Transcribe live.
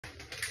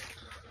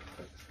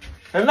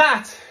And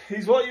that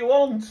is what you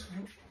want.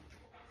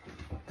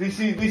 This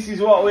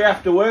is what we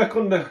have to work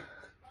under.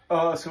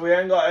 Oh, so we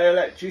ain't got an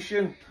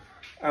electrician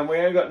and we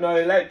ain't got no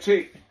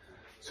electric.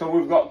 So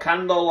we've got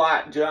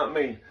candlelight, do you know what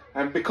I mean?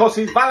 And because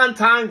it's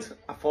Valentine's,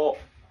 I thought,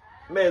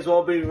 may as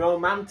well be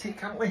romantic,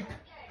 can't we?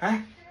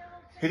 Eh?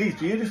 It is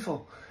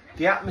beautiful.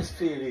 The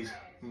atmosphere is...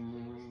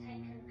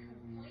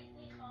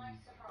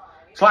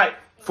 It's like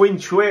feng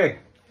shui.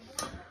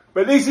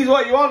 But this is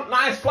what you want,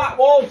 nice flat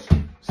walls.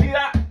 See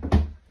that?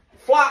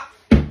 Flat,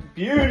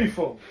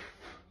 beautiful.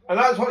 And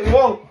that's what you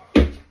want.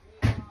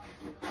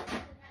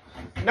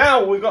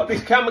 Now we've got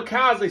this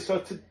kamikaze, so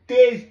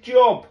today's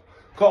job,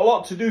 got a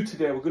lot to do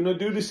today. We're going to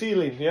do the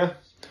ceiling, yeah?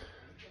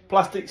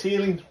 Plastic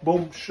ceiling,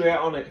 boom, straight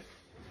on it.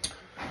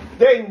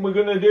 Then we're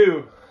going to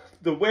do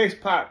the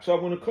waste pipe. So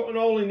I'm going to cut an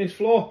hole in this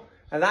floor,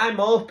 and I'm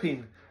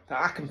hoping that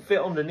I can fit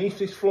underneath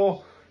this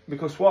floor,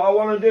 because what I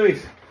want to do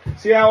is,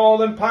 see how all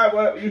them pipe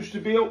work used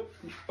to be up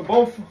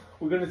above?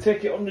 We're going to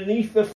take it underneath the